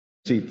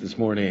Seat this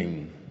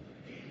morning.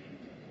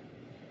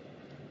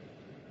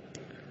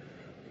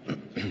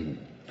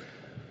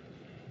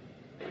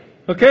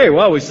 Okay,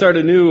 well, we start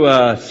a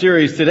new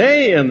series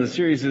today, and the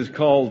series is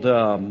called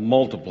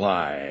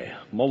Multiply.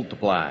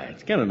 Multiply.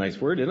 It's kind of a nice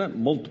word, isn't it?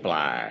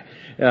 Multiply.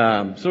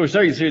 So we're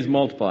starting the series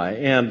Multiply,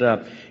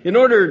 and in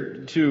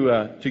order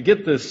to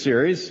get this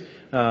series,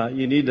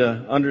 you need to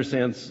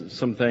understand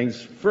some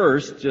things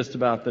first, just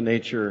about the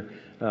nature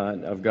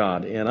of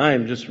God. And I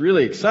am just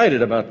really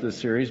excited about this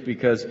series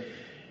because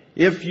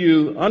if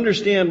you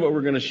understand what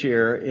we're going to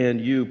share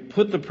and you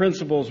put the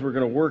principles we're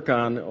going to work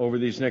on over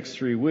these next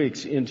 3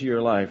 weeks into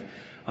your life,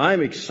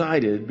 I'm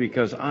excited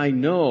because I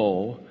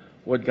know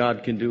what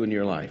God can do in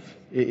your life.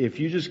 If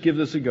you just give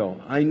this a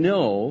go, I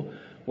know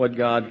what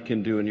God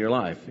can do in your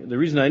life. The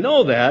reason I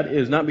know that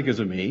is not because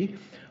of me,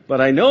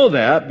 but I know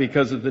that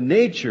because of the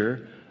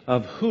nature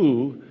of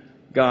who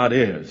God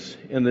is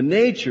and the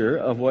nature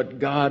of what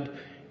God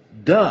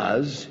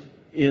does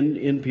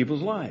in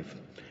people's life.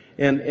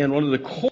 And one of the core